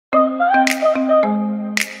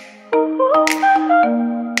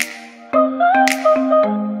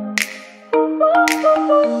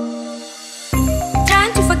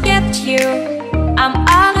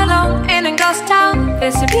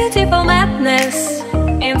It's a beautiful madness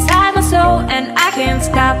inside my soul, and I can't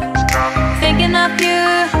stop thinking of you,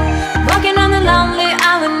 walking on the lonely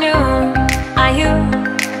avenue. Are you,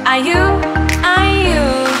 are you, are you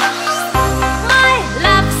my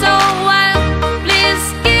love so wild? Please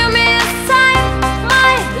give me a sign.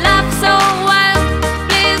 My love so wild,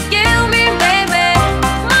 please give me, baby.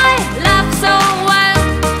 My love so wild,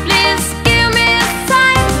 please give me a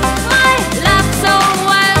sign. My love so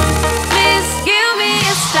wild, please give me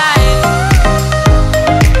a sign.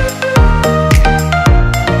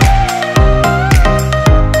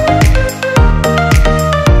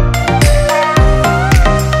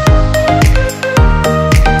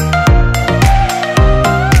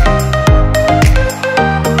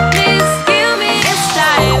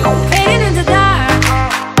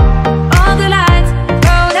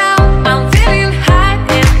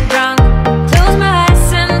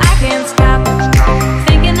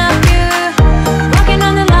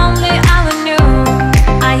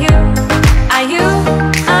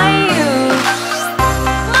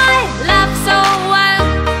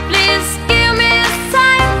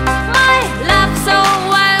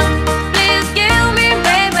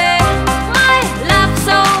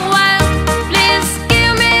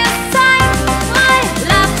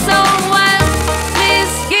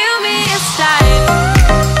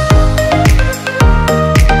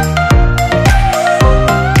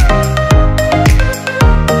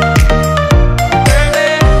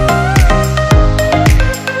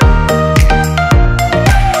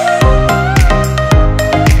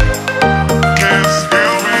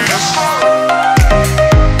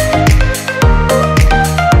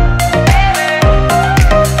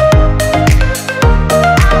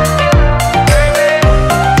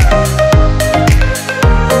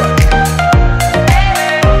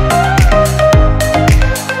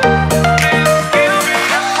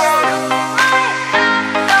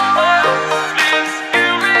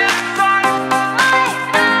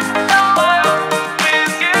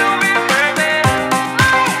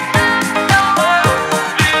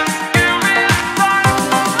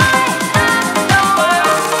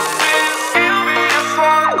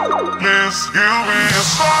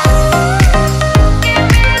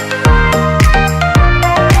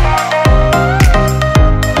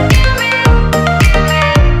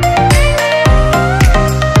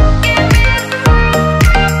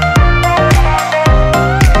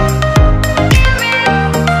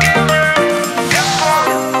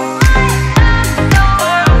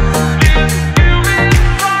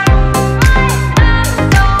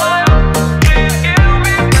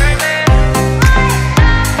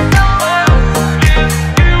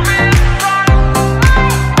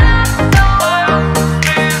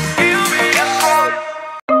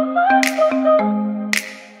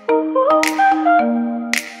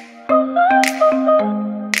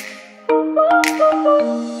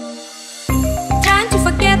 Trying to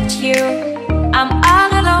forget you, I'm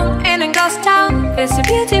all alone in a ghost town. It's a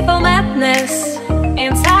beautiful madness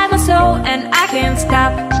inside my soul, and I can't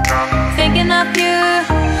stop thinking of you,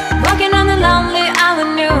 walking on the lonely